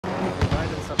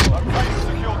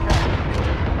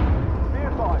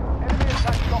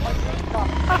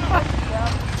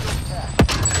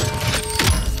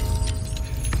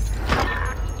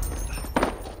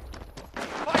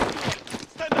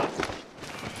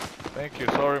Thank you,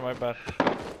 sorry, my bad.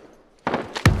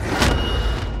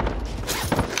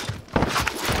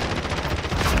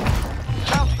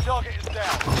 Bounty target is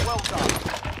down. Well done.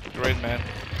 Great, man.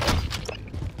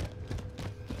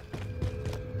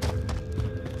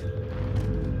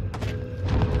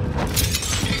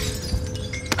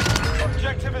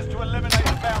 Objective is to eliminate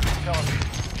the bounty target.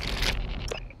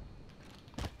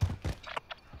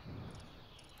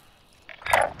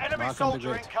 Enemy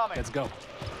soldier incoming. Let's go.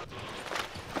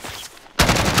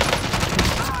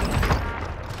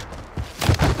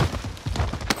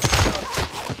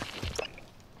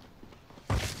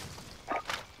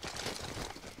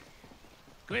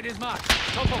 Grid is marked.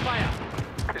 Go for fire.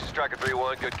 This is Striker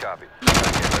 3-1. Good copy.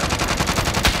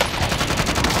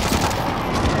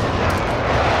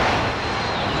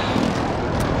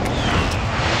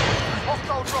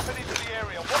 Hostile dropping into the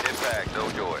area. What? Impact, no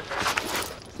joy.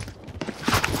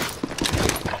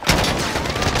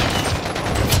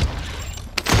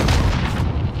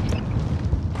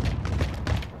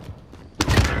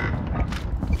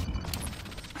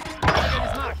 Target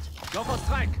is marked. Go for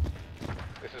strike.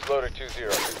 This is Loader 2-0.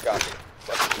 Good copy.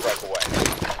 Let's strike away.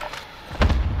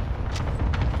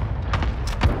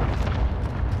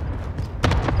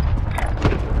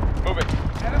 Move it.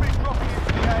 Enemy dropping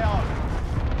into the AR.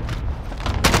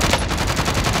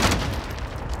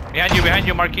 Behind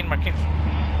you, Markin.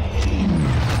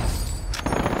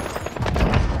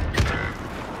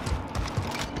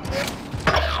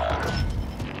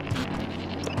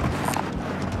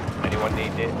 Anyone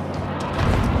need it?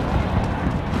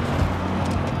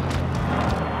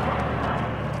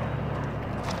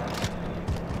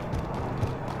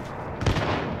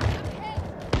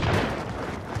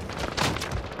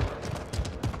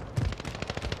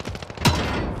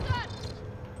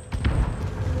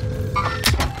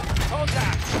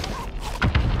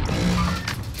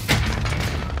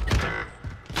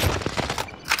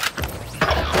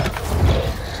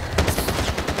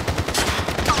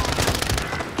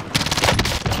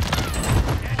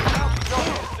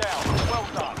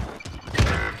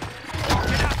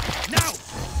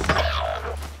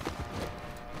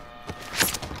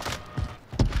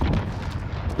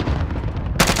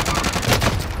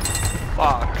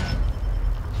 Fuck.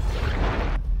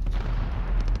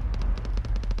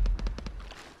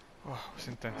 Oh, it's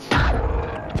intense.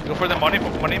 Go for the money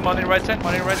right side,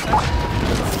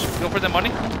 Go for the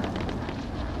money.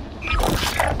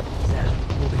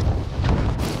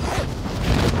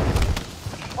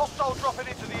 Hostile dropping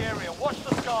into the area. Watch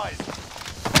the skies.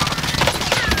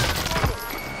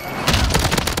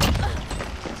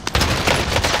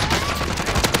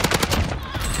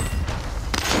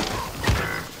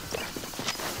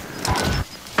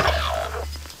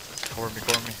 Cover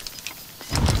me.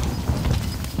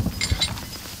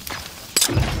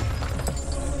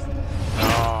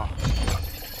 Oh.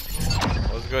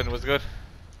 Was good.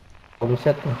 Holy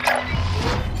shit.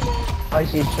 I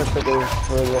see shit to go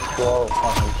for the squall.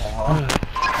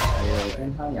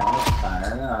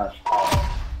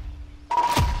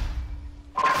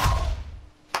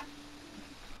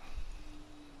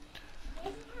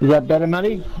 Is that better,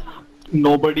 Matty?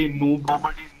 Nobody knew.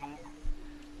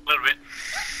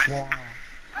 Yeah.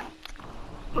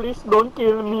 Please don't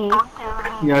kill me.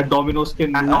 Yeah, Domino's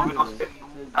can noob.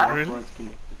 Really?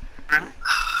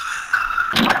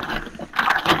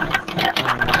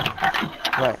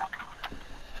 Right.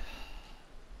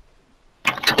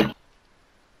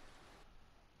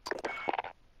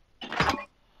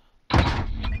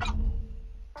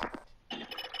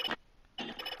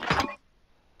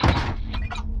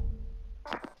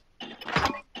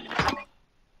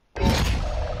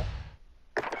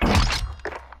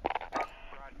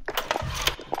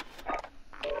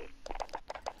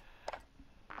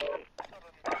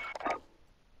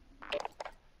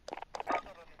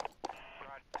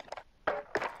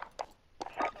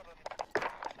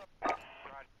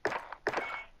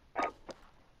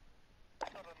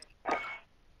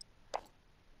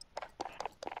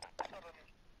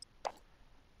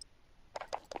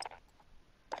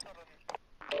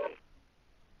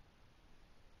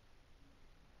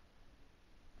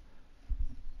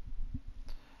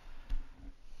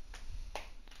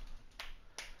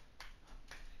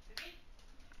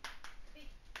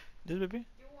 Yes, baby?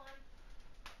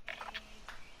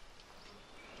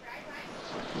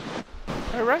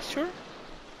 Fried rice, sure.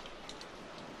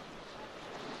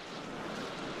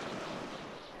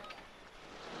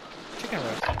 Chicken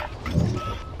rice.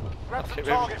 Grab some Okay,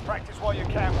 target practice while you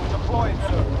can. We're deploying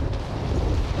soon.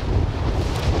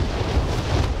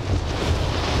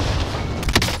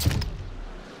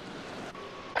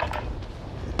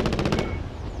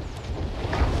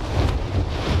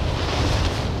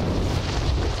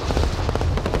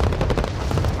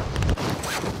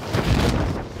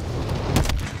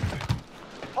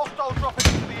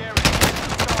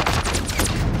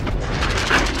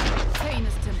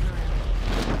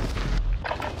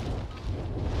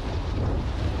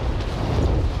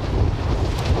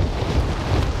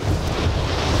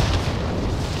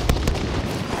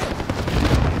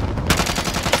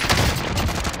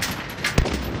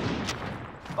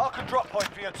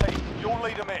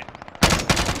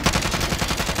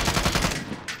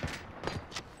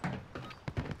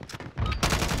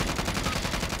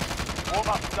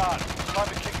 Warm-up's done. Time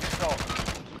to kick this off.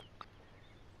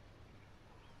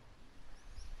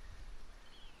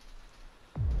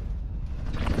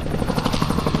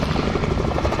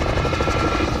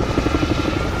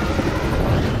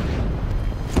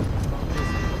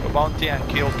 Go bounty and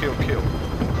kill, kill, kill.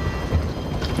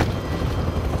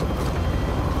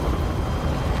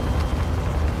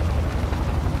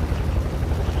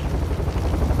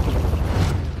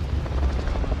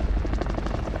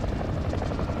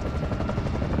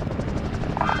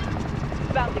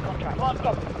 Bounty contract.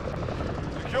 Stop.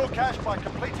 Secure cash by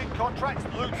completing contracts,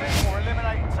 looting, or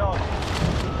eliminating targets.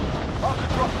 Mark the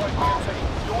drop point for your team.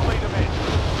 You'll lead them in.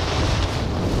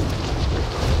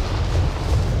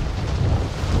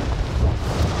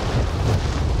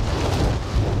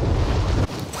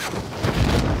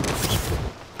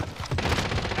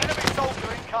 Enemy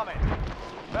soldier incoming.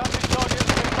 Bounty target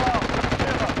has been found.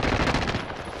 Deliver.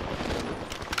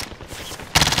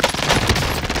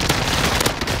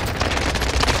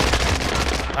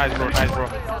 Nice, bro, nice, bro.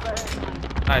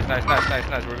 Nice, nice, nice, nice,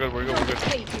 nice. We're good, we're good, we're good.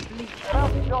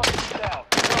 Bounty target is down.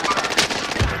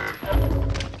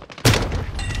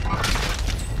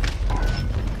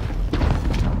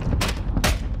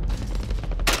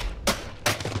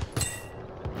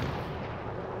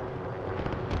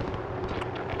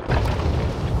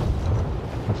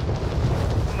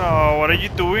 No, what are you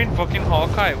doing? Fucking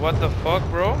Hawkeye. What the fuck,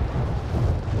 bro?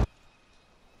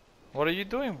 What are you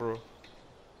doing, bro?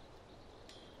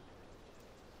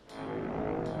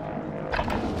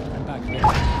 I'm back here.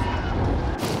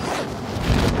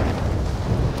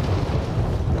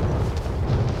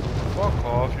 Fuck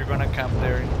off, you're gonna camp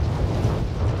there.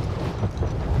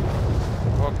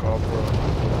 Fuck off, bro.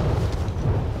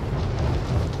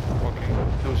 Fucking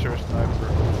loser sniper.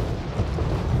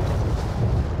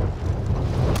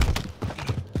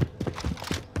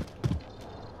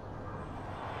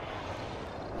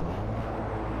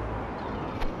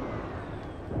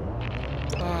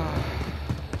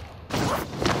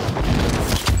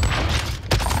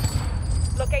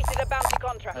 Located a bounty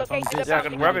contract. I found Located a this. Yeah,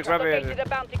 bounty grab it, contract. grab it. Located a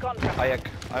bounty contract. Hayek,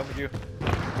 I'm with you.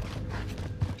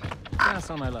 Gas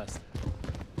on my list.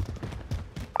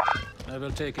 I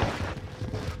will take it.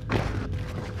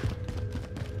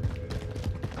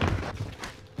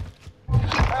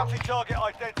 Bounty target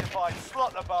identified.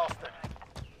 Slot the bastard.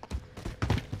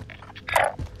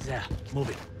 There, move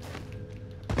it.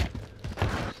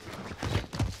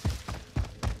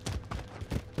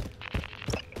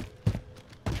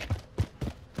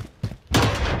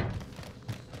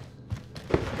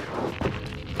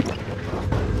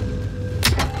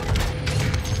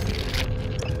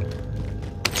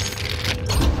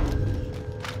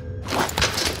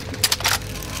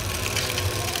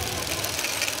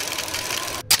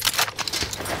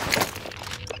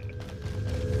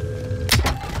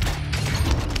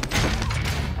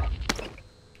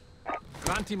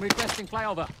 Ground team requesting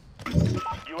flyover.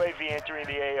 UAV entering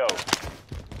the AO.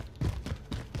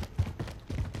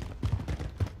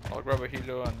 I'll grab a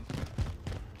helo and...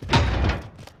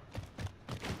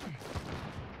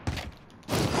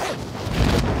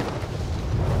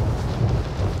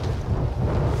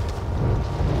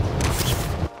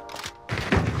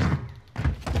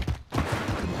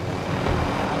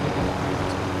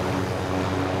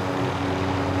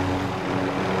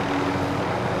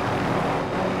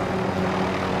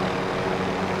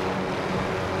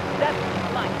 That's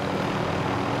mine.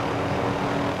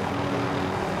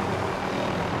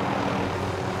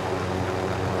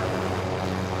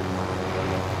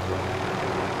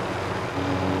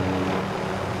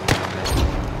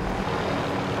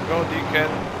 Go,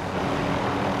 dickhead.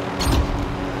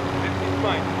 It's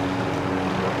fine.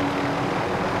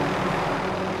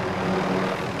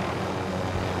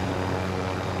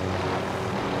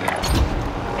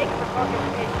 Make for target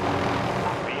location.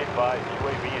 Be advised,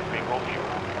 UAV is being overviewed.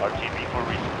 RTB for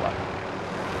resupply.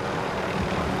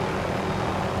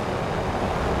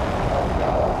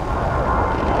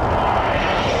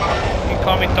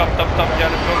 Incoming, top, top, top, yeah,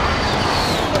 let's go.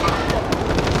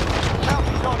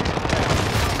 Bounty target is down.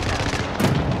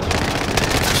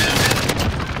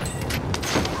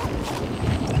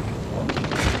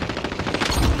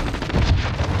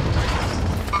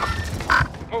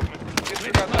 Movement.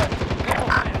 Disregard that. Go for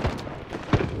fire.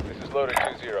 This is loader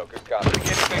 2-0. Good copy.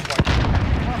 Beginning baseline.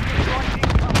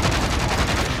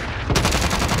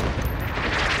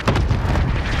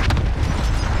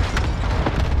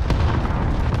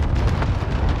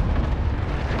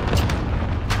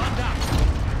 Man down.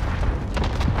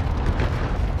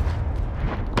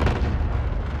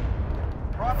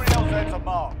 Primary LZs are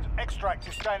marked. Extract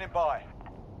is standing by.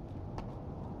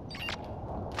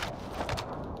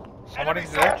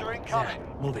 Somebody's Enemy there. soldier incoming.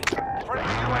 There, moving.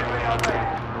 Friendly UAV overhead.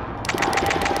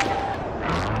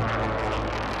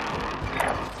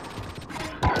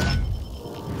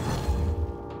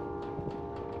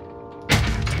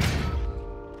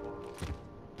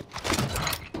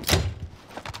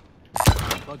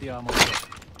 Body armor.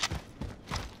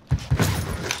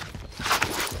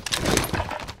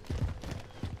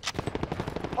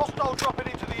 Hostile dropping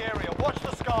into the area. Watch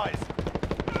the skies.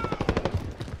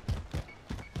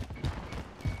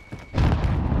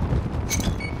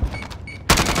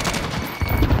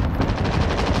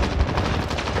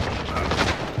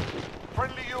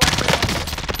 Friendly UAV.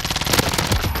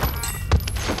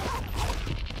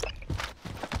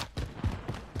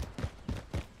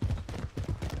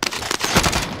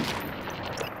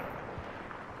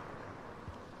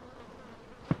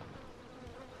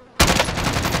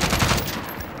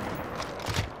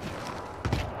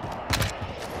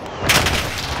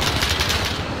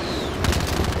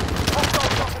 Hostile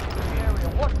dropping into the area.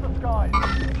 Watch the skies.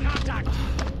 Contact!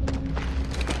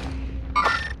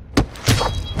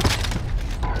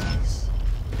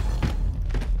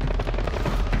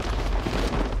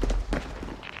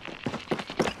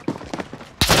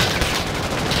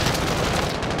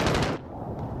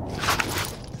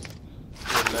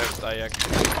 To the left, I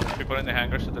actually. People in the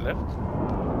hangars to the left.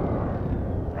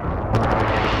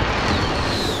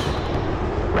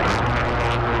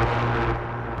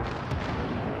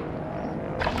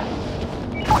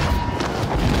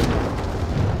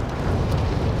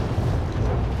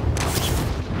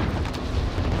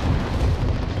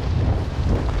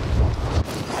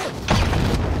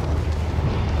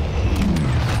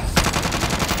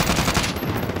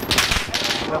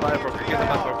 Get the broker. Get the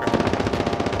broker.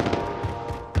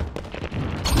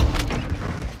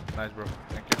 Nice, bro.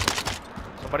 Thank you.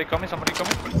 Somebody coming. Somebody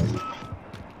coming.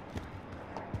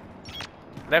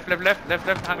 Left, left, left, left,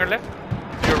 left. Hangar left.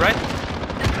 To your right.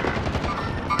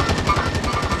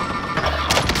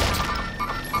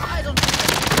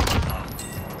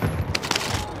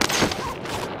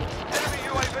 Enemy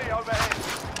UAV overhead.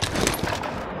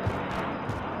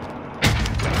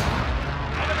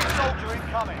 Enemy soldier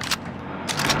incoming.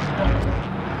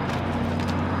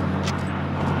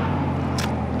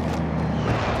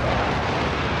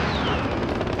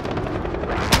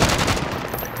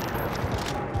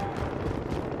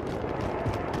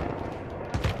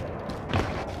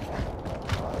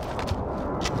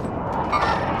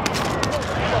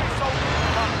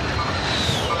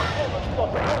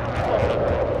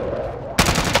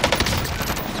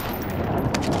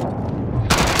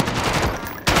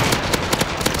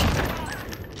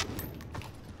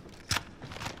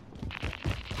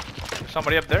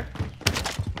 Somebody up there.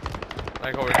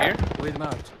 Like over here. Lead them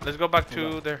out. Let's go back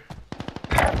to there.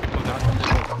 Mark on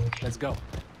the road. Let's go.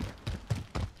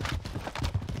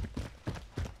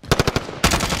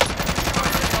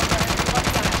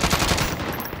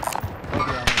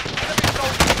 Body armor.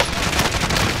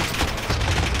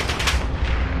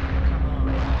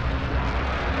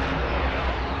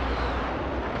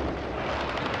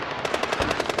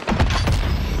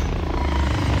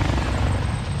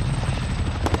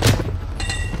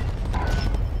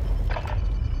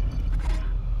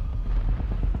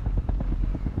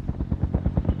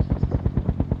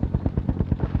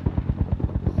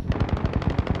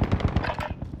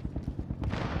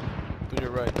 To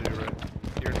your right. To your right.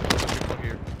 Here, there's other people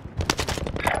here.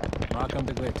 Mark on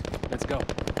the grid. Let's go.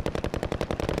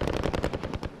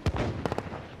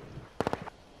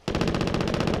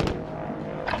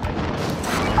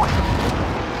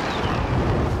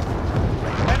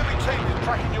 Enemy team is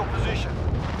tracking your position.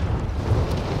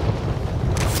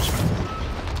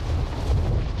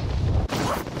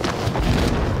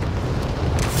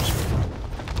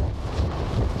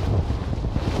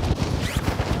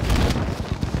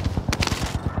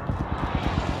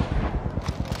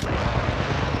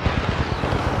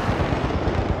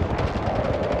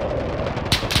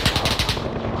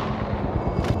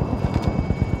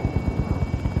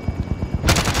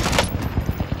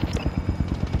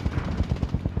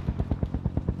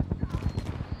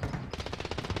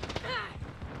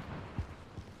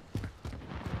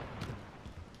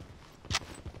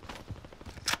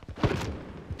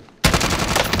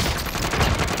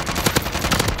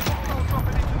 Hostile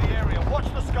dropping into the area. Watch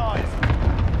the skies.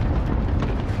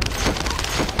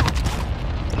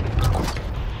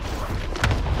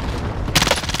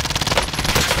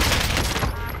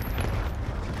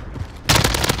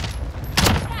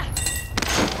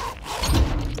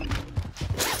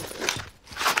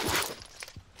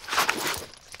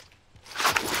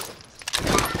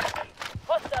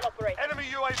 Hostile operator. Enemy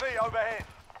UAV overhead.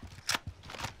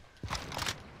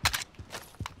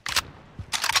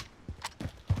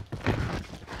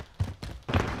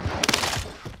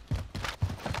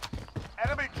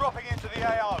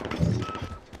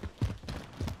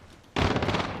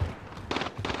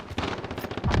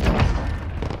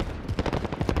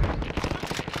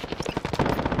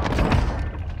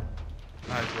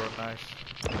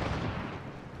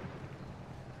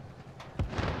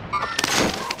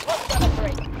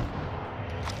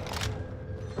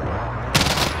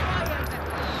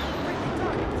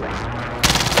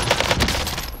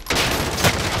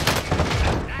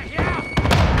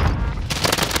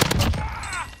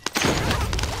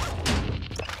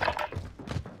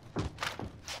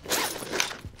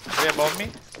 Way above me.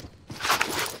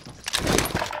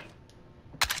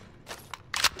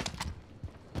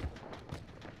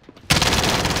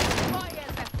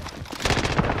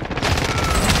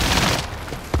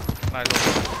 Nice.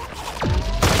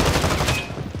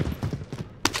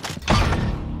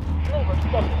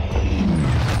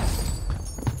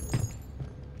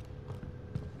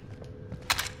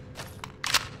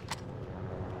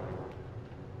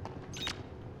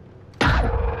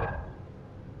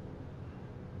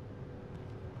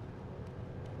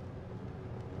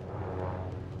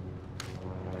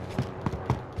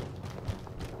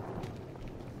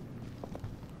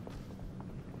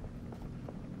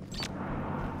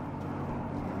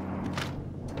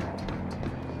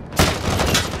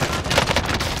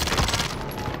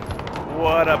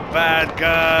 What a bad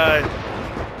guy!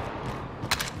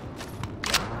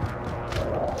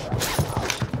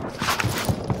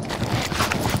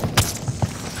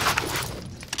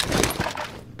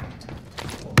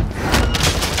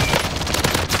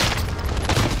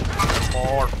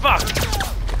 More fuck!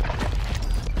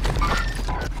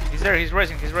 He's there, he's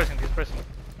racing, he's racing.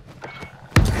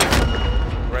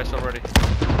 Rest already.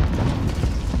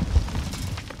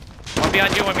 One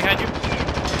behind you,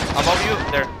 above you,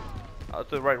 there.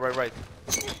 To the right.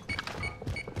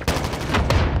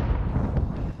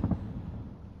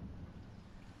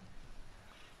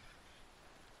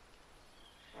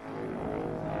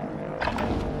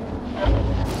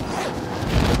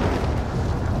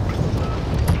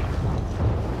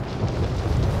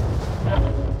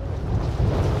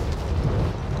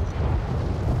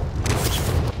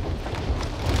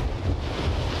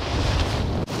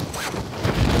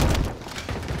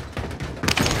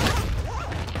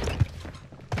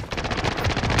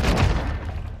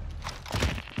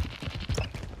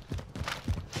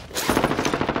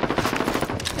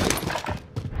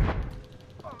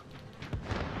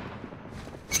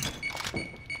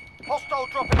 Hostile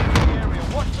dropping into the area.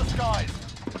 Watch the skies.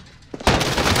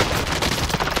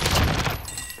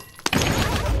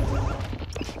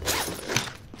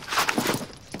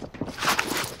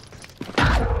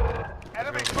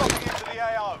 Enemy dropping into the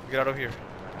AO. Get out of here.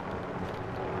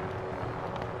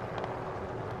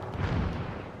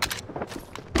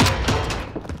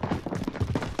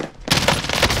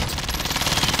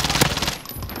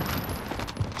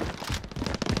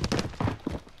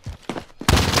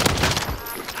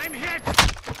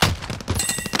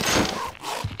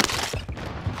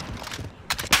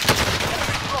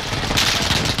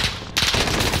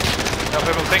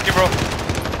 Thank you, bro.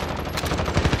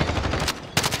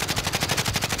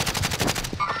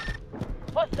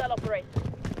 Hostile operator.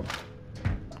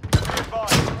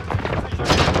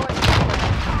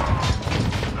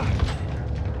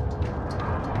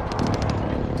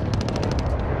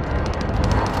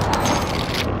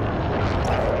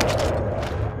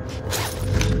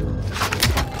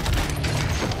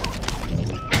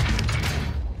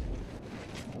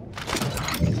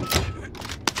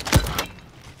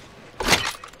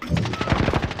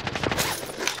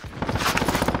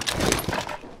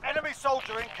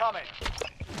 Soldier incoming.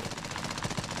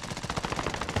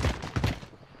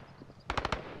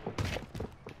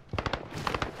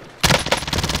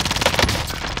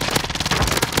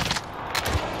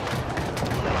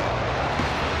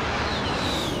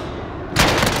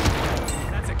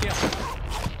 That's a kill.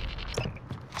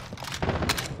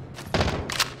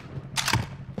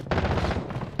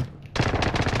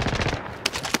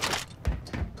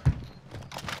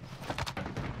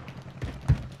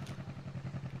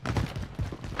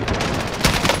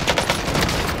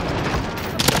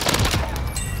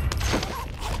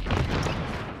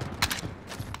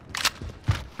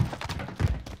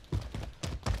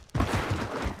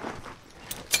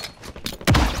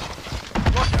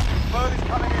 Bird is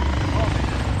coming in.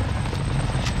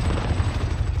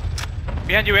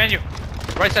 Behind you.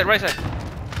 Right side.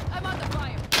 I'm under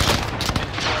fire.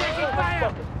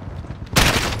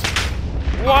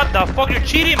 What the fuck? You're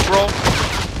cheating,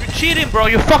 bro.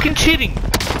 You're fucking cheating.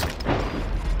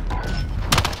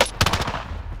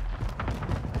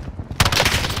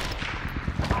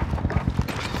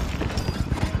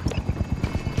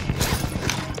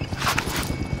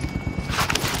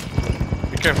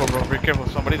 Be careful, bro. Be careful.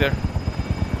 Somebody there.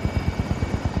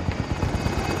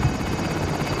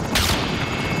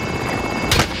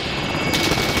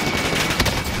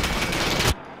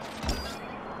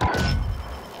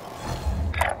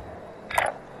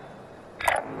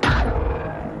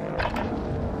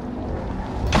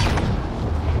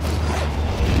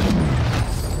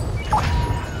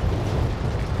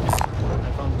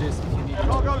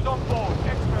 Cargo's on board.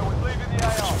 Exfil is leaving the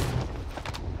AO.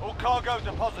 All cargoes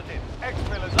are positive.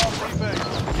 Exfil is RTB.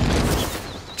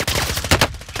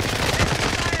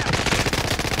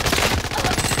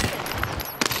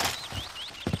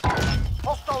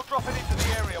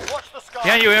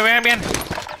 Behind you, behind.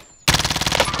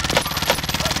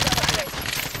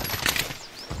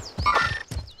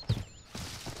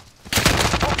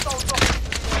 Hostiles dropping into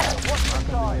the area. Watch the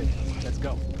side. Let's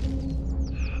go.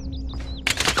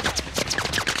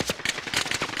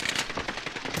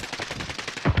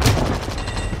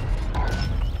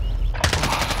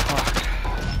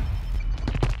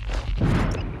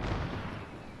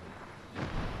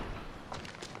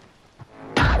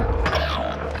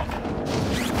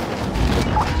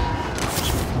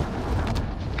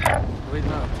 Wait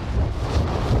now.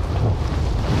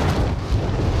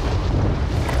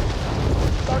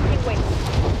 Marking wait.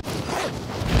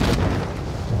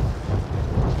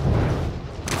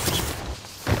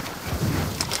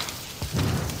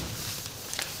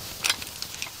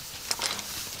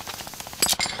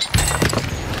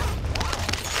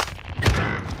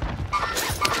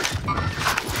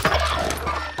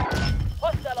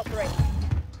 Hostile operator.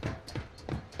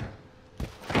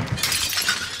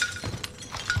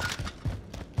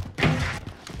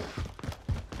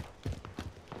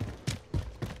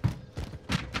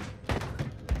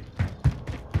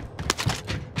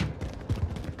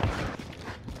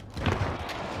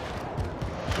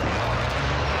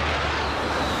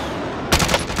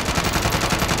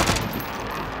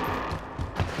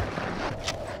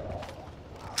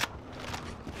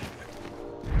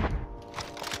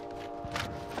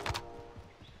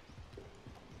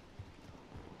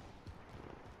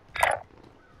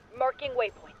 Marking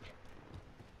waypoint.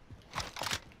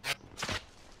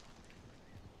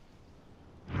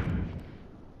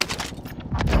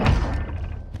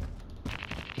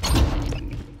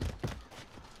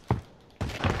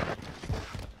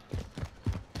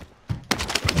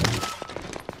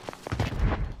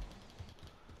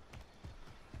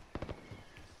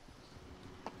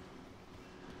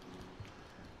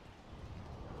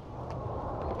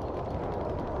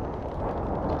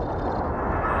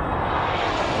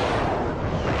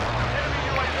 Enemy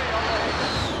UAV overhead.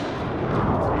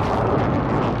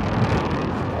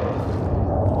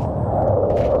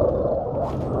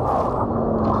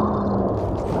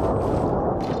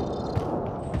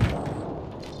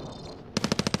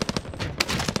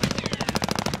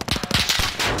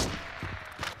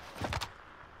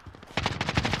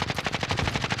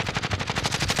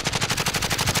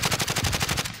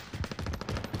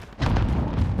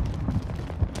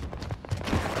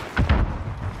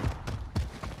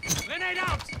 Grenade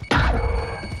out!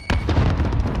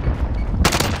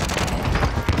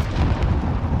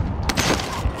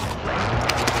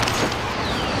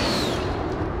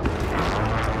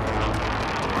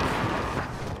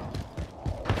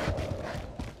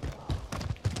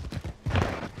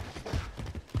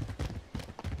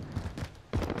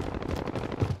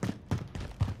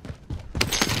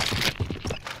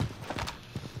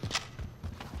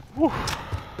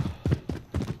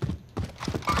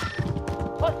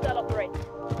 Hostile operator.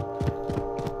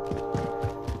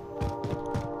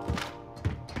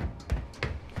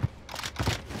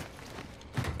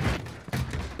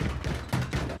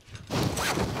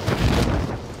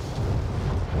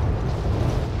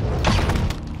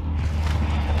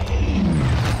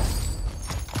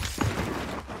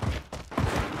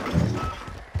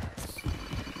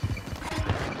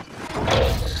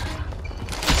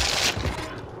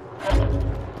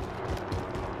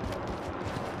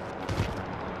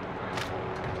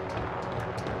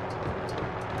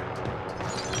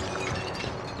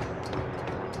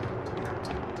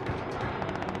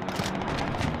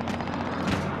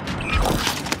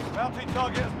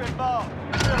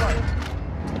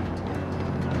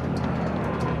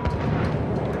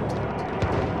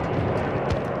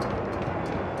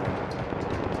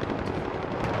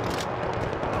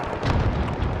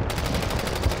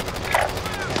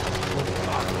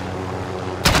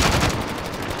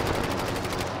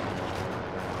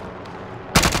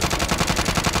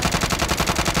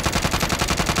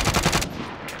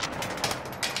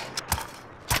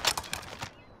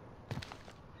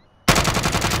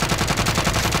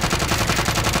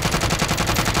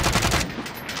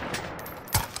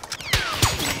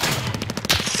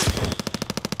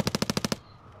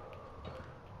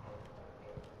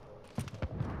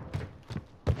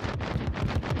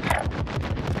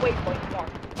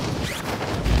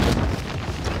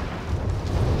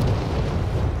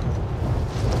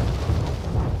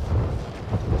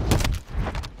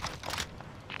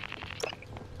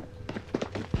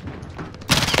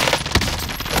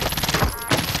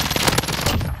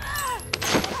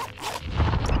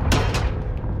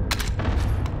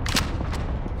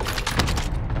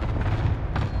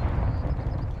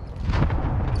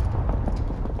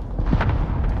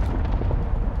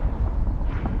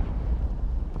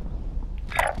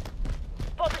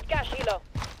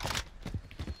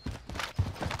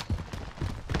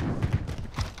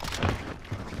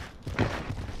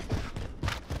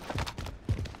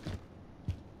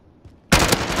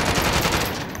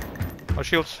 No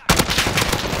shields.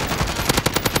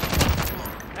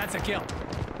 That's a kill.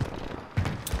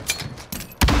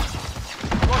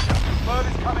 Roger. Bird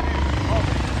is coming in.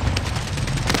 Copy.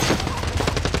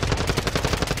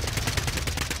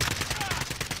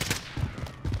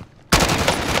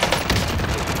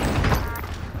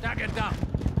 Target down.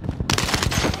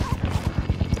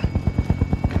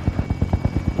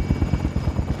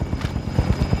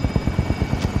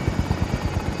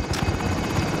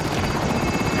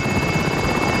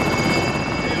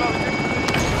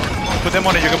 Put them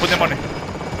on it, you can put them on it.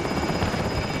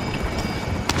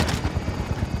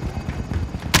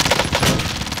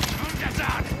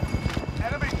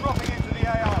 Enemy dropping into the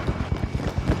AO.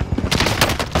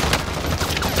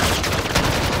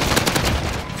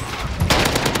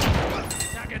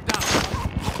 Target down.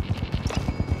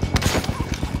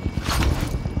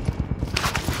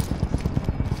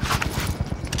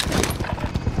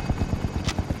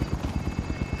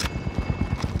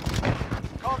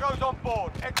 Cargo's on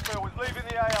board. Exfil is leaving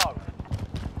the AO.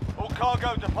 All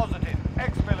cargo deposited.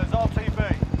 Exfil is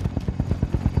RTB.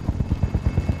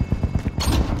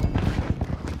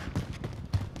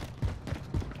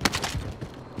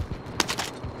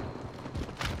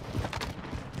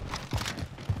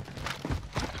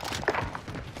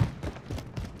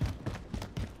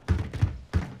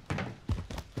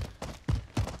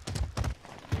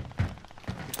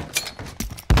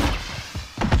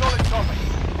 Solid copy.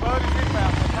 Bird is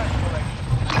inbound for cash collection.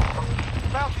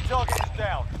 Bounty target is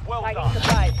down. Well Finding done.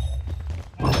 supplies.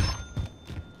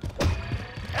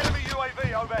 Enemy UAV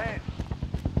overhead.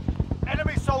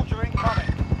 Enemy soldier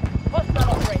incoming. Hostile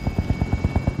operator.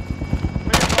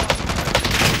 Be advised.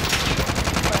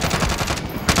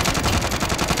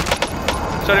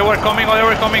 So they were coming, oh, they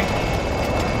were coming.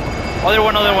 Other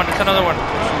one, it's another one.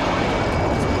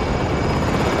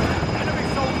 Enemy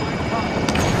soldier incoming.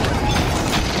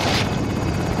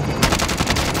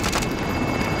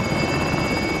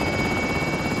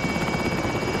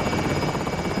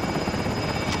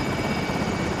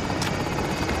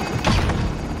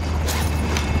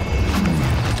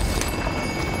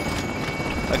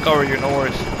 I cover you, no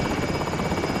worries.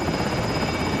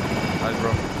 Nice,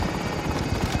 bro.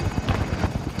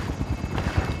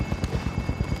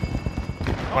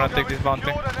 Wanna take this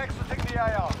bounty? Cargo is secured and exiting the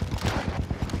AO.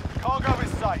 Cargo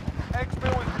is safe.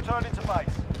 Exfil is returning to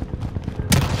base.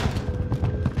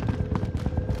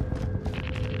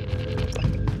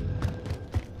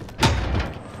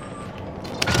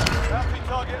 Bounty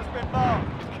target has been marked.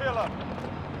 Kill him.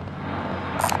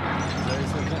 There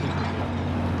is a medic here.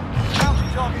 Bounty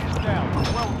target is down.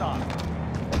 Well done.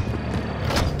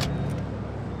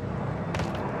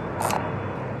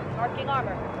 Marking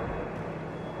armor.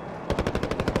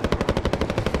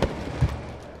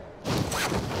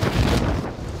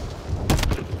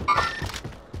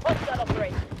 Hostile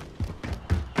operator.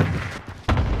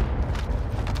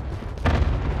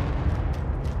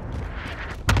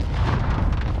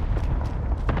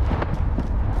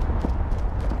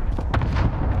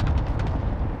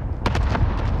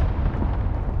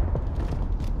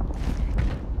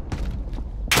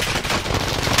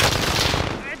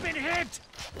 I've been hit.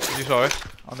 You saw it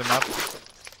on the map.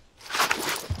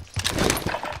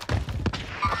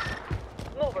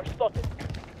 Mover spotted.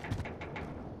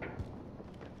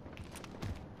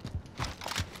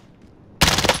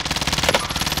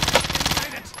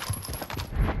 Find it.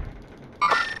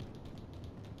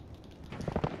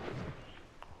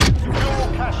 Secure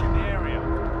all cash in the area.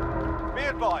 Be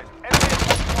advised. Enemy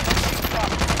attacks on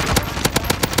the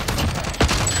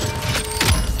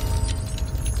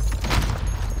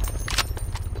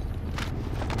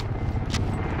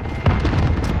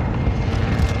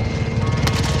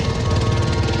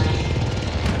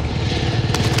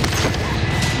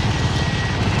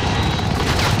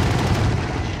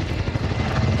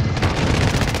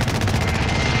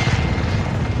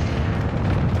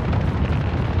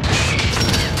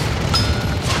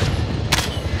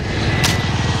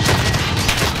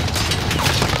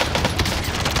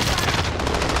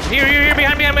Here,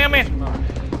 behind me.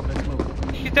 Let's move.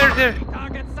 He's there.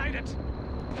 Target sighted.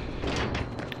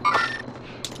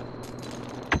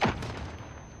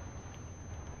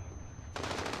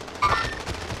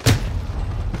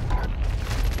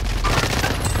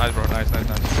 Nice, bro, nice.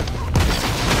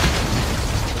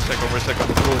 We're second.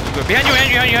 It's good. Behind you.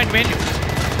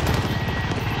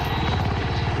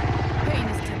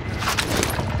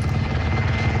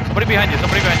 Somebody behind you.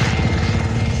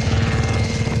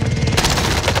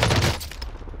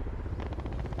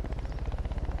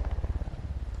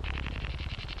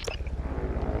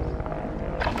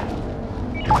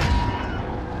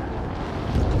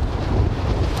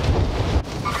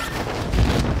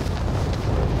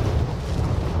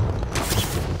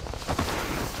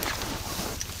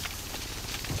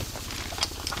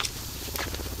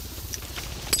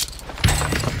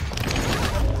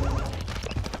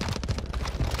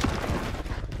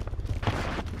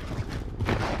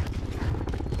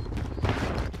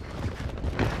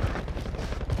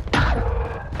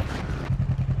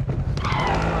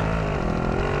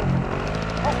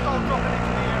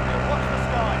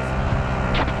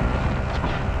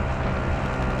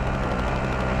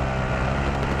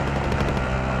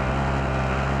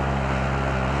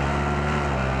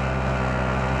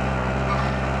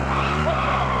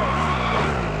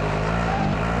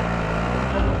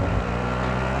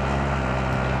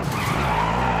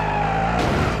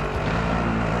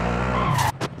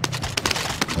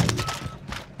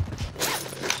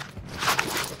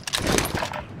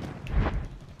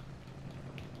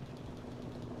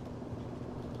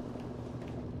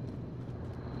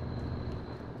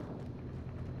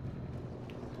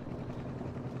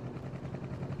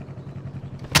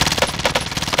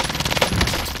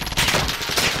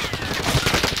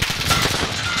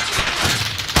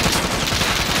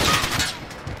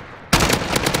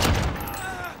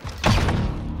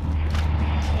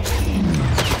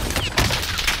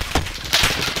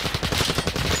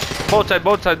 Both side,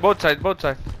 both side, both side, both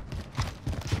side.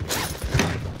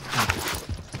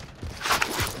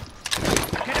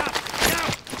 Get up! Get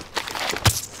up!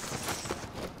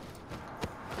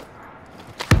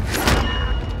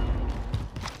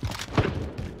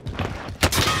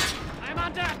 I'm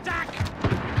under attack!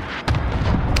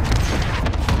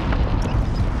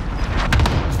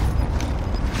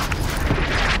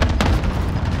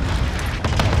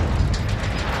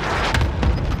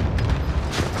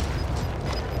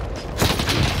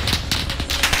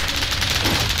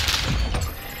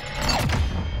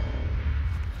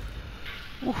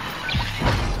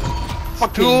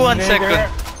 Two 1 second.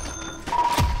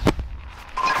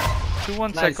 2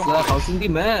 1 Nice second. 啦，頭先啲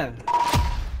咩？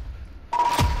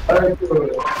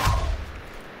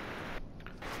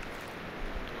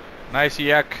 Nice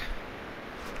yak.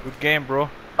 Good game, bro.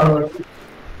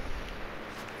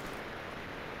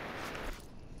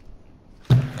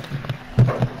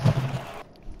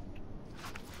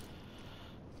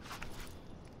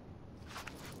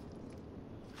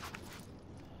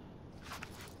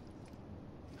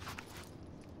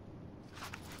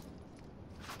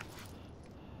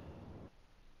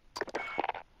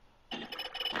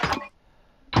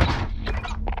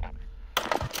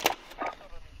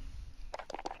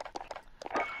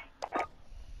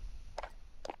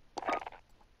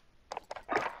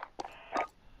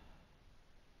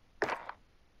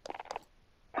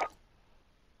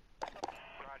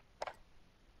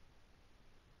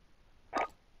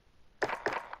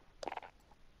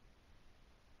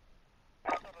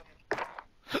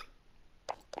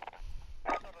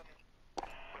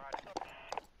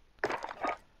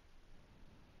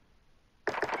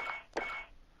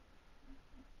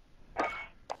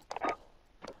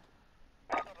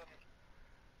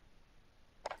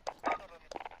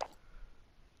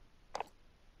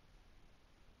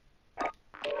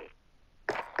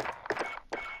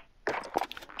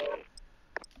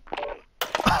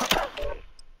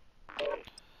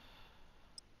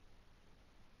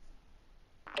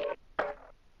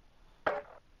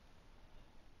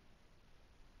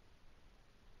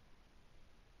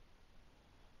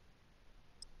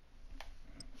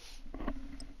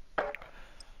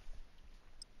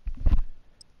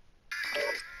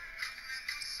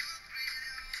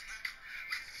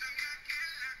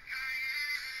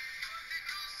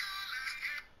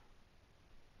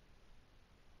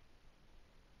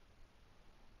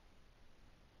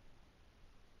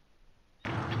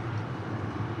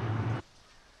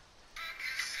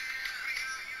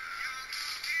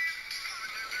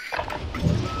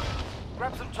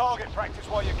 Grab some target practice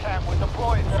while you can. We're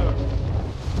deploying soon.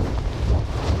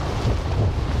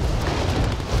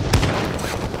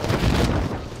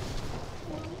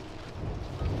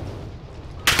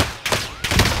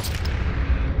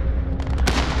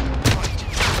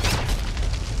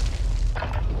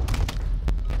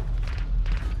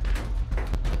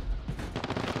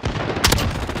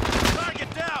 Target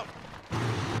down!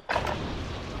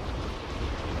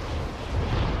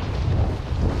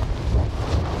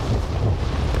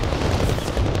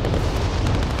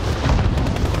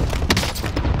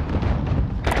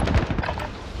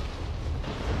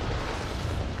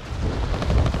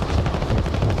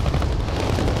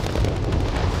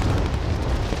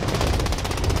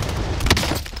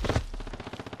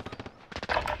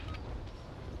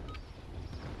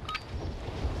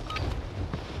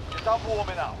 You're done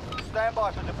warming up. Stand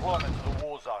by for deployment to the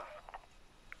war zone.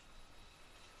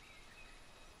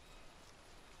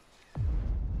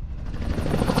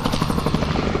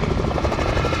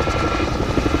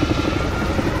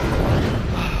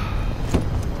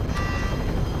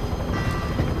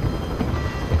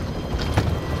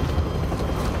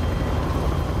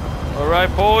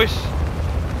 Alright, boys.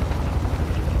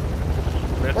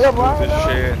 Let's Hey, do Brian, this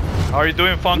shit. How are you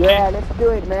doing, Funky? Yeah, let's do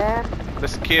it, man.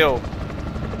 Let's kill.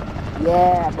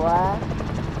 Yeah, boy.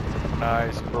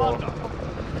 Nice, bro.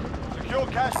 Secure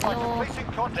cash by completing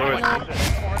Alright. contract or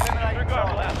eliminating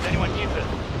targets. Anyone use it?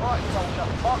 Right, soldier.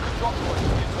 Mark a drop point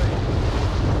for your team.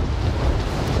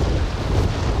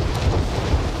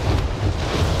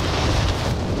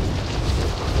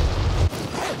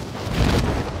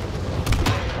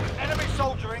 Enemy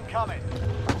soldier incoming.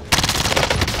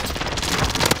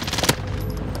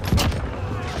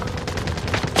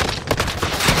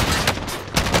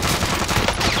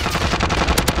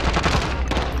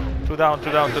 Two down,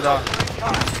 two down, two down.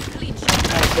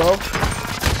 Let's go.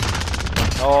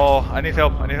 Oh, I need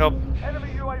help, I need help. Enemy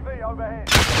UAV overhead.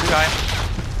 Behind.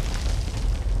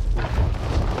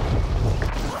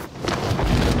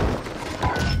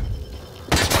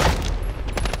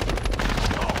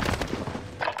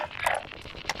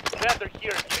 Gather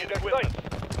here, in the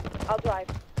I'll drive.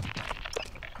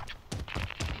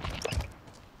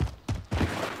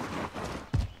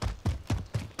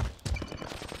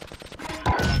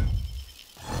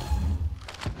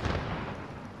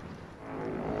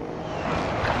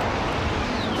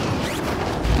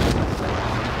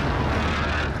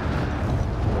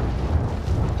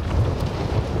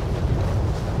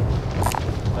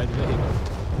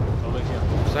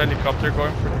 a helicopter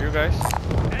going for you guys.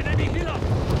 Enemy helo.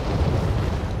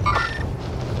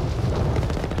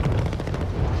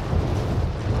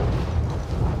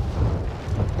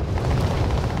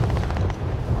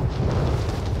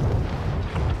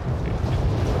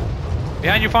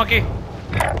 Behind you, Funky!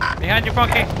 Behind you,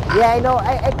 Funky! Yeah, I know.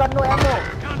 I got no ammo.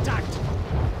 Contact.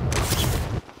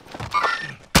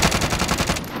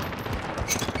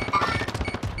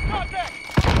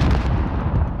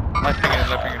 Light ping it,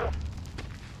 light ping it.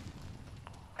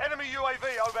 Enemy UAV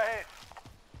overhead.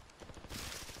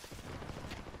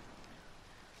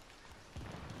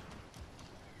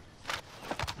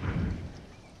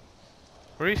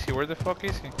 Where is he? Where the fuck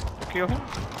is he? Kill him?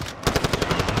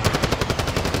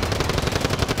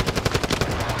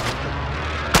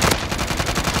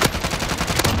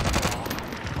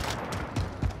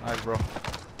 Nice, bro.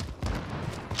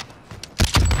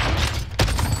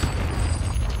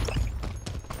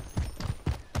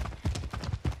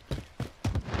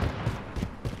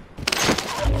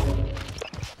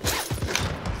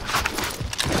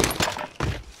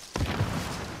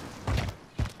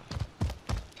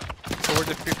 So where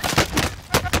the people?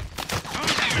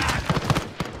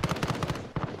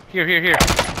 Here.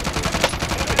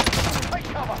 Take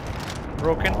cover.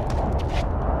 Broken.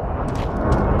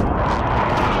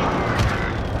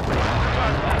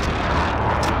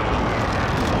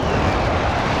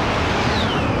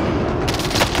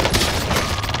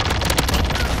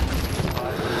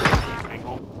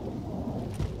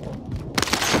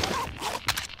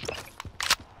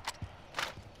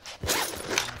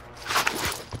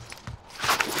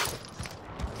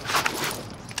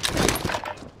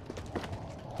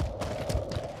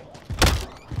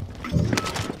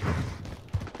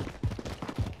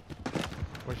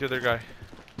 Where's the other guy?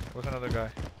 Where's another guy?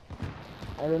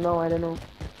 I don't know.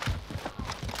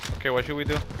 Okay, what should we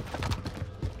do?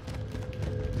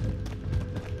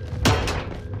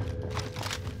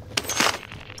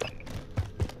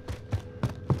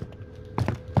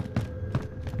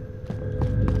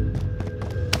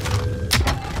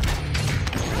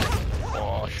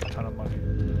 Oh, shit ton of money.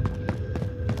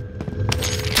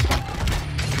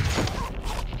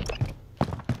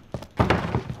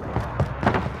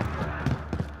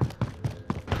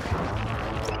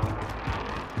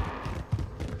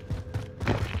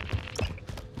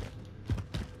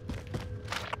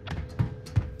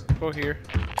 Go here.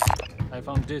 I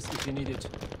found this if you need it.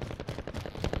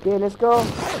 Okay, let's go.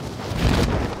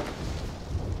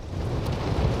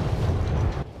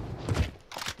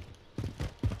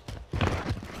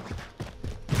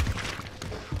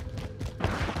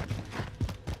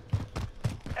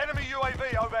 Enemy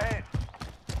UAV overhead.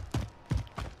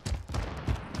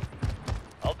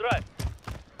 I'll drive.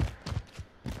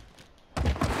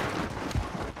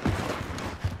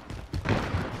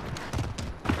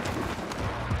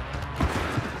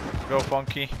 Go,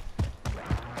 Funky.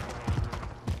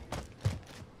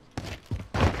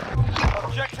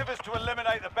 Objective is to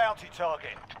eliminate the bounty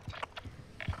target.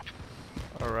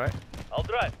 Alright. I'll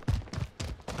drive.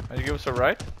 And you give us a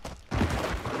ride?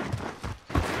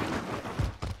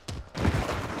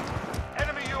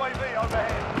 Enemy UAV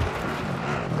overhead.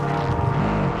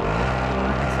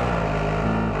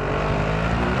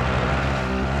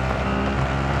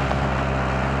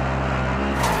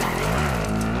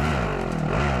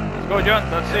 Go, John.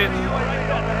 That's it. Enemy UAV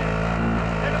overhead.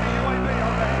 Enemy UAV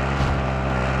overhead.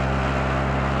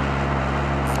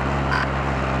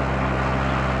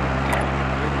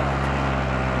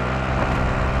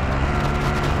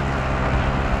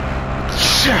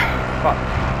 Fuck.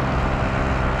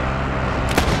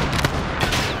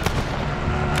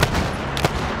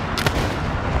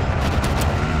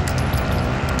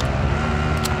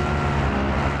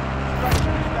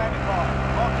 Standing by.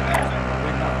 Marking exit.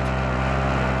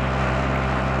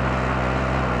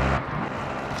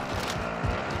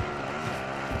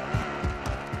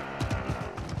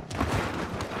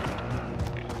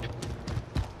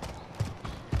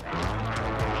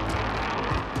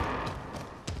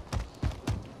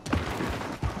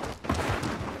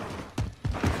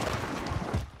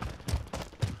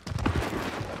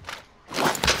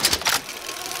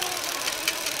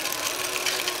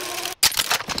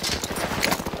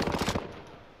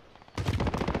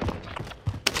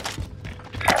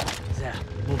 There,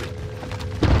 moving.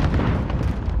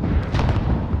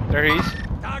 There he is.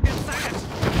 Target sighted.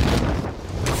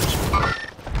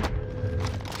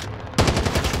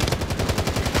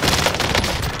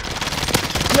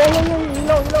 Yeah.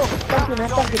 Hello. Thank you, man.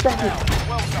 Thank you.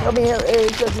 Come here. Hey,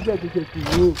 thank you.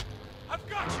 I've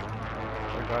got you.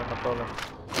 Okay, no problem.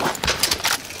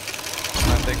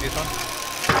 Can I take this one?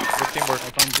 Good teamwork. I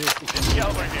found this if you need it. Get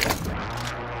over here.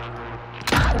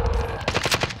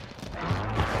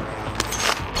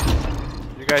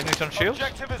 guys need some shields?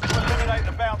 Objective is to eliminate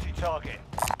the bounty target.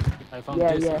 I found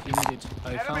Yeah, this yeah. if you need it. I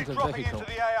Enemy found the dropping vehicle.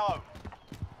 into the AO.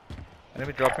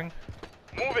 Enemy dropping.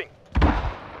 Moving.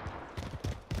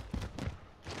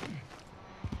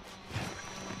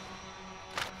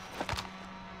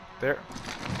 There.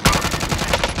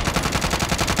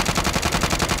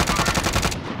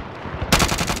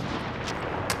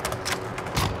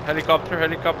 Helicopter,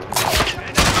 helicopter.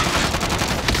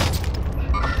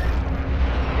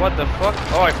 What the fuck?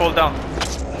 Oh, I fall down.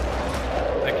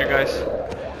 Thank you guys.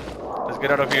 Let's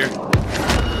get out of here.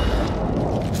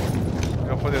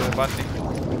 Go for the bounty.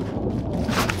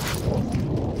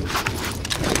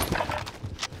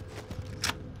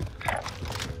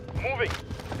 Moving.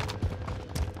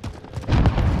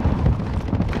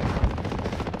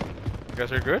 You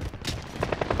guys are good?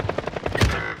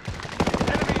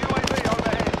 Enemy UAV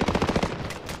overhead.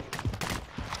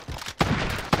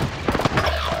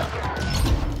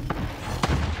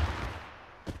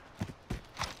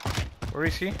 Where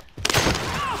is he?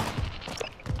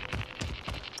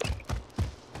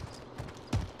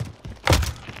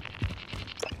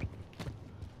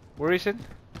 Where is it?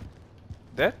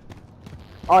 Dead?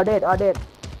 All dead, all dead.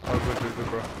 Oh, good,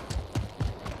 bro.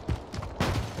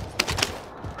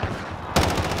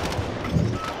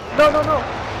 No.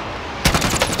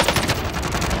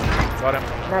 Got him.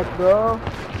 Nice, bro.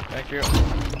 Thank you.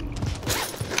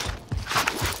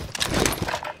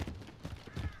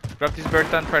 Grab this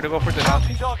Bertha and try to go for the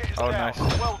Bounty bounty. target is Oh, down. nice.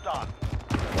 Well done.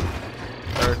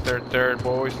 Third,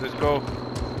 boys. Let's go.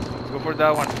 Let's go for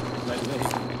that one. Right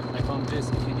vehicle. I found this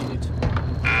if you need it.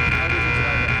 How did you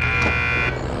drive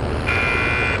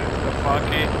The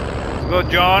funky. Let's go,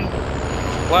 John.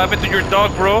 What happened to your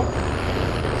dog, bro?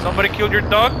 Somebody killed your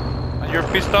dog? And you're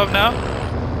pissed off now?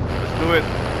 Let's do it.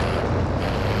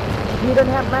 He don't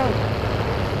have mine.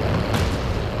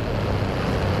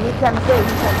 He can say.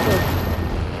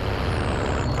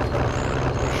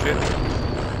 Oh shit.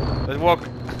 Let's walk.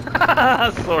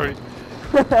 Sorry.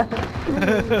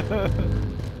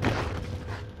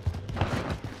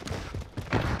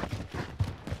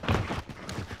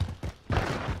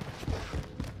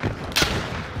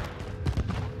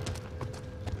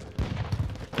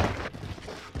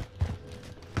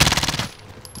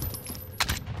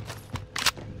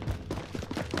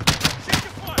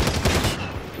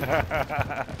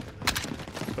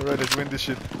 Alright, let's win this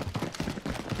shit.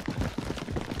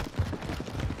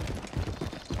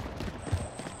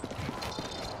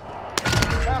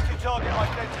 Bounty target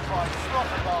identified. Slot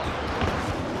the bastard.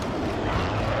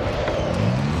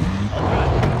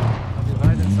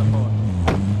 Divide and support.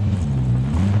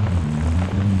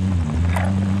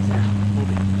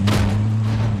 Moving.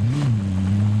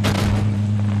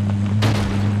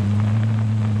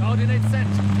 Coordinate set.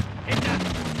 Hit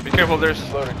that. Be careful, there's.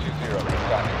 Loader 2-0.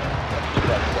 Copy.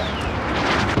 That's done.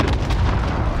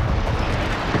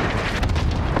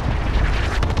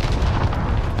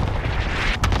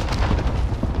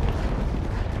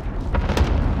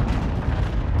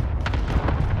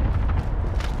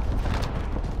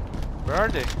 Where are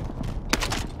they?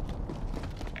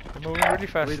 They're moving really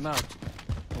fast. Read them out.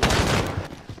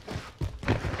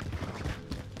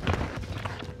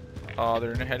 Oh,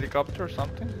 they're in a helicopter or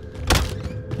something?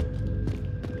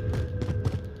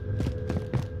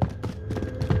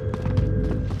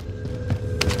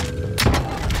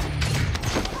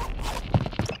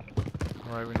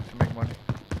 Alright, we need to make money.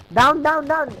 Down.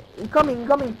 Incoming.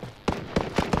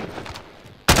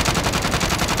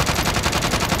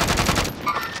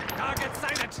 Target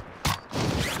silent.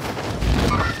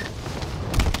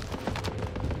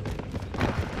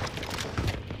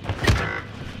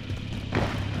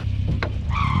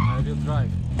 I will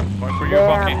drive. Going for your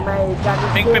bunkie.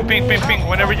 Ping,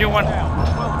 whenever you want.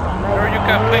 Whenever you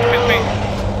can, ping.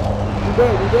 We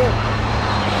did.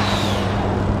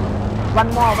 One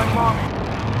more.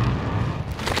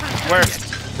 Where?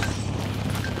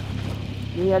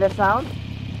 You hear the sound?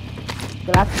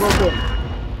 Glass broken.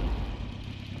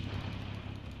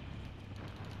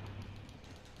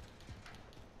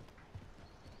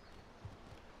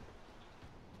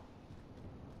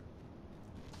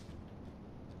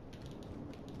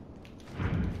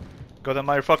 Go the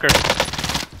motherfucker.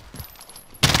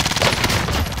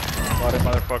 Got it,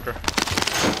 motherfucker.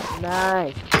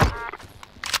 Nice.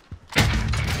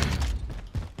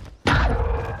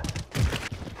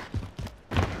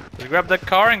 Let's grab that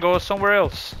car and go somewhere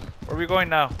else. Where are we going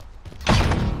now?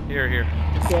 Here.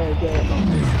 Okay.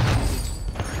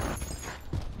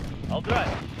 I'll drive.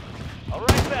 All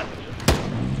right,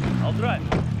 passenger. I'll drive.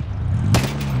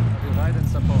 Divide and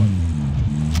support.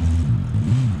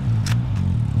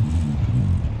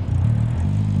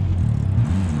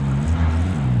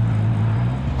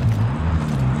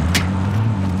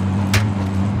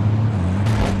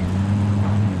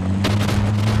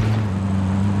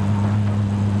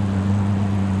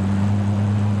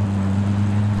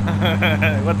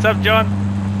 What's up, John?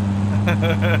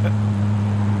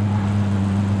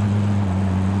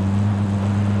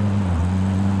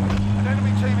 An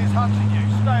enemy team is hunting you.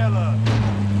 Stay alert.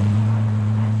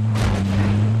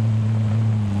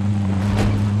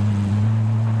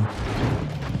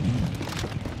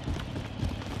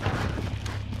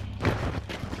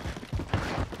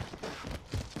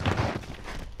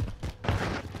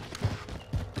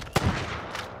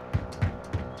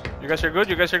 You guys are good?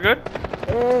 You guys are good?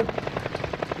 Eh,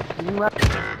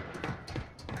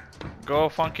 Go,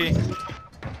 Funky.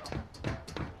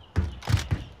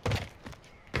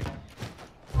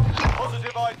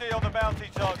 Positive ID on the bounty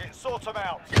target. Sort them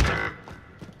out.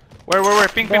 Where?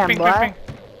 Ping, ping, Damn, ping, boy. ping, ping.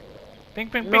 Ping,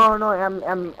 ping, ping. no,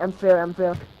 I'm fair.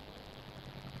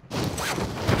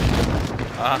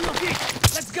 Ah.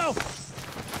 Let's go!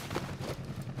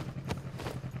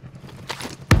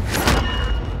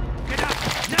 Get up!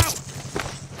 Now!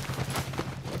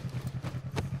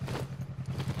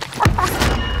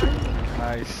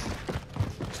 Nice.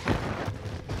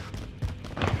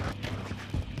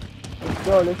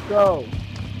 Let's go.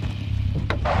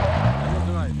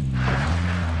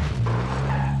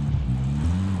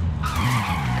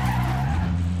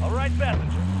 All right,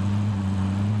 passenger.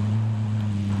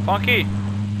 Funky.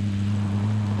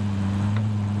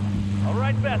 All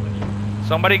right, passenger.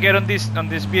 Somebody get on this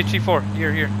BHC4.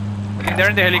 Here. I think they're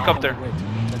in the helicopter. Wait,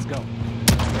 let's go.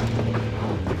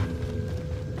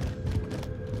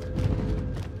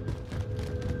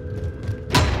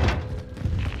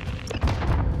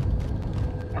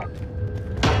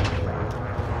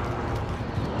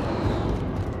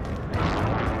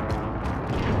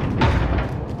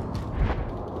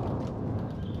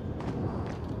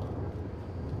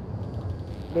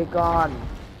 They gone.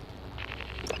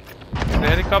 The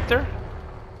helicopter?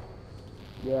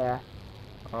 Yeah.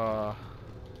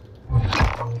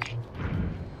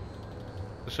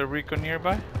 There's a recon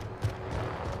nearby.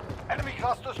 Enemy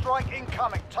cluster strike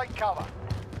incoming. Take cover.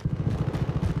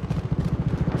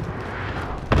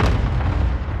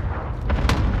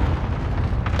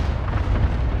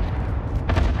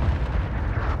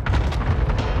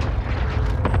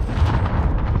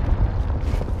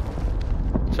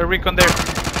 There's a recon there.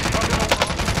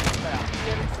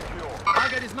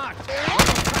 Target is marked.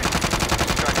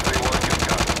 Strike 3-1, good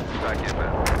copy. Strike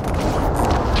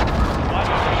inbound.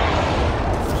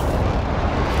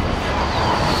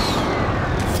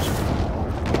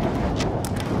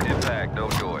 Impact, no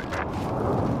joy.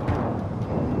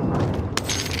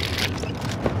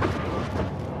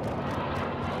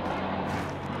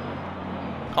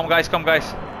 Come guys.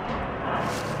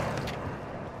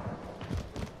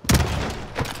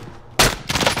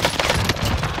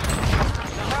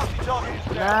 Bounty target is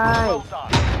down. Nice. Well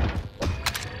done.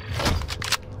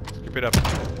 Keep it up.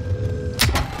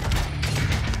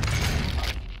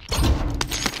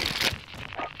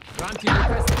 Ground team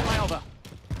requesting flyover.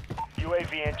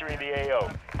 UAV entering the AO.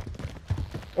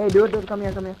 Hey, dude, come here.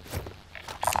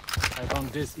 I found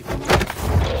this if you need. The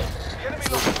enemy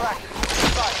looks tracking.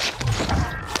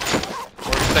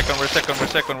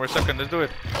 We're second. Let's do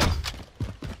it.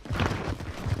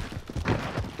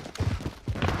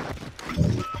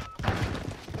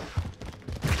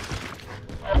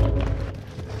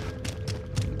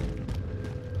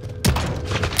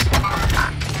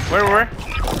 Where?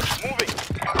 Moving.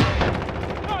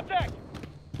 Contact.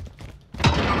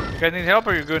 You guys need help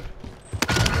or you good?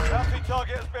 Bounty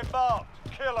target has been marked.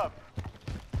 Kill him.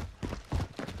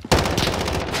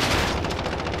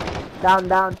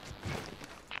 Down.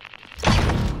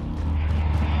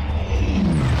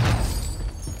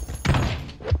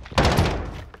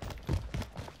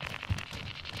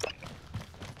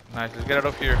 Nice, let's get out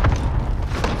of here.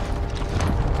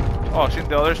 Oh, it's in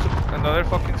the other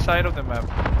fucking side of the map.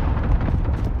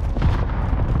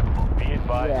 Be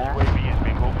advised, Yeah. UAV is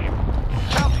bingo fuel.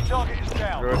 Bounty target is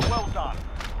down. Good. Well done.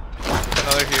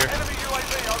 Another here. Enemy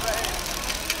UAV overhead.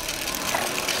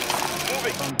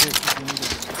 Moving. Found this if you need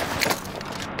it.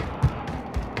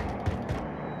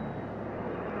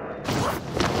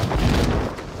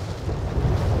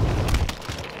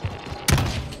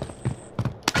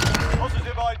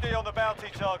 Positive ID on the bounty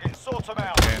target. Sort them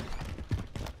out. Okay.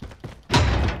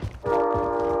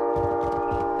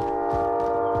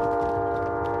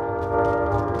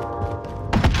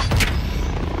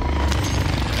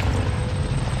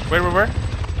 Where?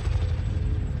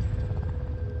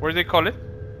 Where do they call it?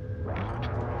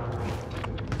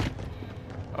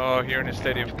 Oh, here in the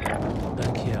stadium.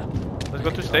 Back here. Let's go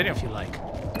to stadium. If you like.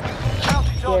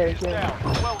 Bounty target is Yeah.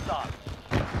 down. Well done.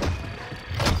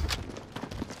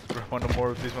 One more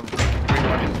of this one.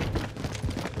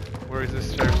 Where is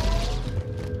this,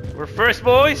 sheriff? We're first,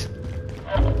 boys!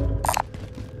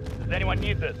 Does anyone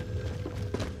need this?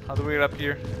 How do we get up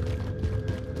here?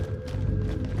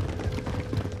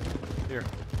 Here.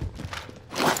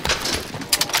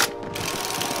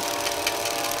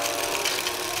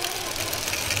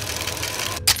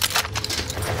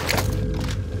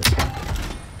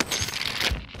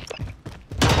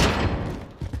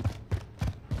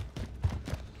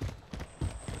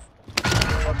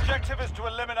 Objective is to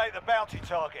eliminate the bounty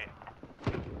target.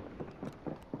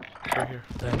 Right here.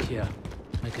 Tank here.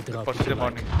 Make a drop. What's if the you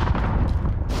like. money?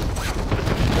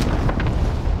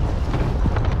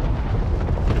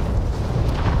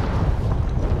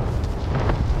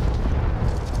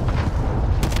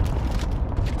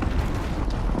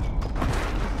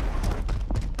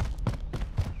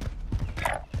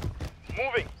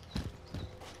 Moving.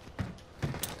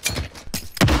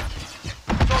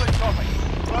 Solid copy.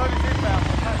 Bird is inbound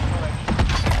for cash collection.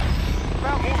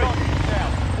 Bounty target is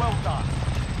down. Well done.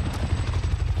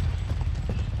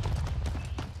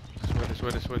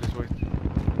 This way.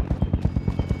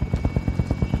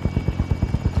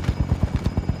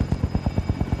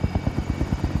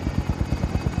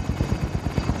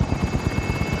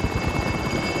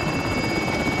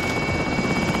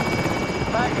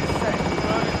 Bag is set.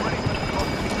 Bird is ready for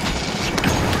deployment.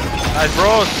 Nice,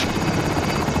 bros.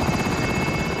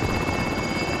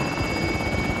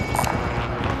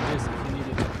 This if you need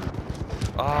it.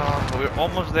 Ah, we're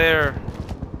almost there.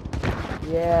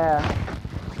 Yeah.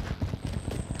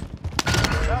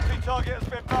 Bounty target has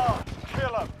been marked.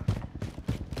 Kill him.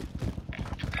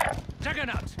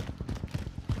 Juggernaut!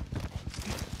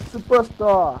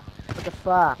 Superstore. What the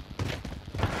fuck?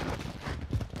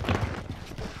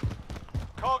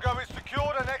 Cargo is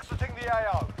secured and exiting the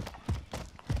AO.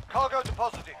 Cargo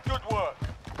deposited. Good work.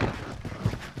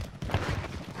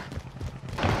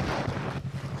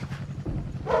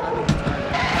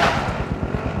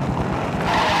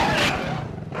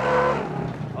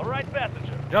 All right,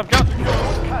 passenger. Jump. Secure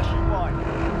all cash you find.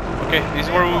 Okay, this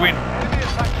is where we win. Enemy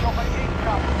attack chopper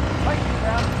incoming. Take it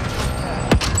down and use it down.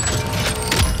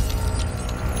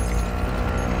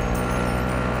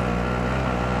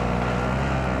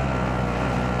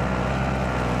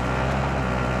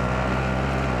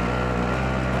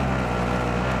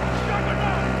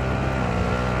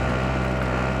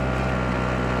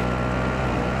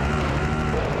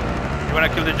 You wanna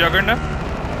kill the Juggernaut?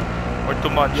 Or too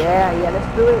much? Yeah,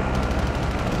 let's do it.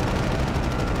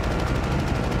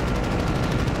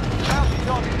 Bounty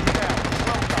target is down.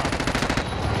 Well done.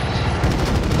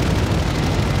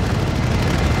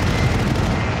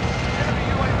 Enemy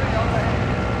UAV overhead.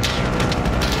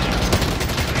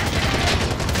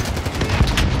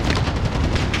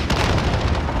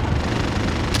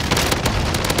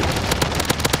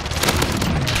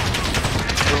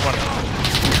 Good one.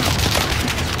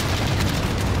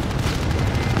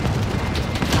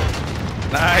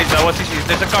 Nice, that was easy.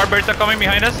 There's a carburetor coming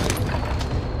behind us.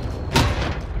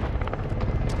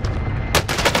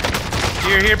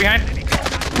 Here, behind.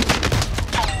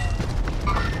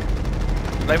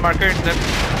 Light marker, left.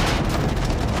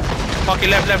 Funky,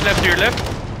 left, to your left.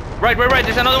 Right,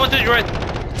 there's another one to your right.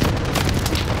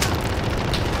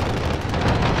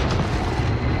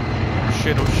 Oh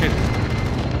shit.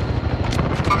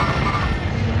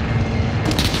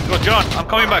 Go, John, I'm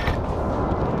coming back.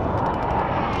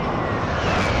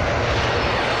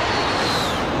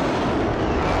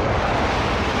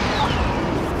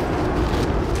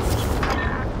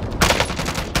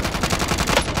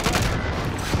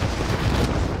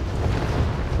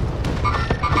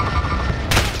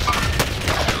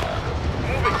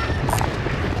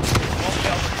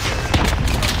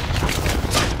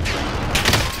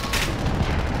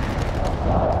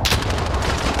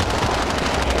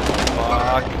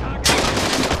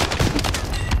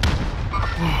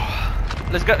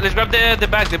 Let's grab the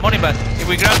bag, the money bag. If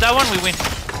we grab that one, we win.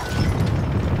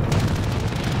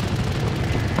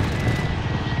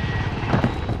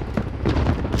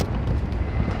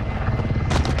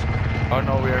 Oh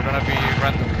no, we are gonna be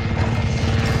random.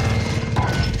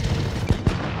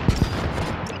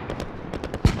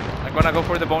 I'm gonna go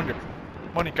for the bonger.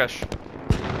 Money cash.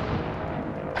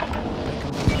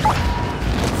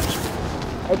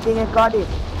 I think I got it.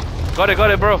 Got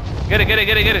it, bro. Get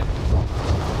it.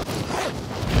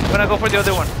 I'm gonna go for the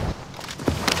other one.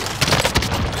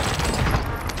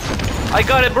 I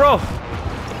got it, bro.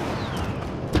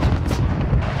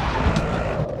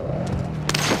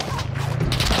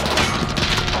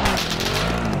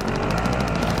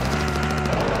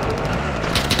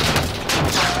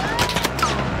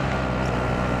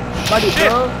 Got it, Shit.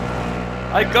 bro.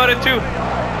 I got it too.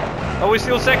 Oh, we're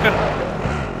still second.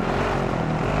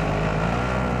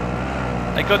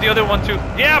 I I got the other one too.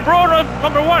 Yeah, bro,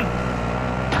 number one.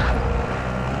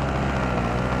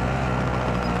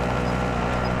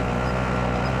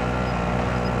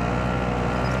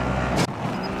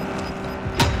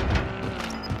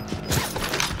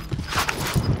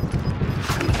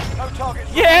 No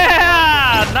targets.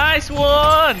 Yeah, nice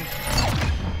one.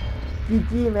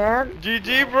 GG, man.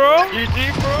 GG, bro.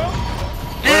 GG, bro.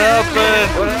 What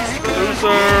happened?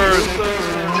 Losers.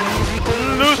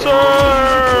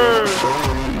 Losers.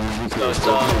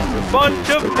 Bunch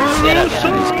of losers. So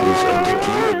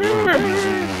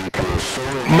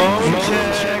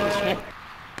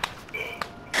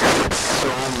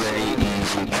many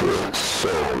easy kills,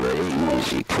 so many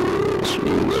easy kills.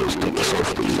 We roasting off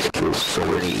these kills, so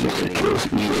many easy kills,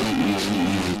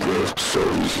 easy kills, so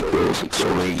easy kills, so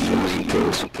many easy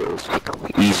kills, so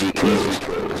many easy kills.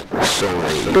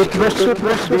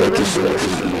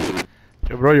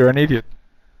 Yo, bro, you're an idiot.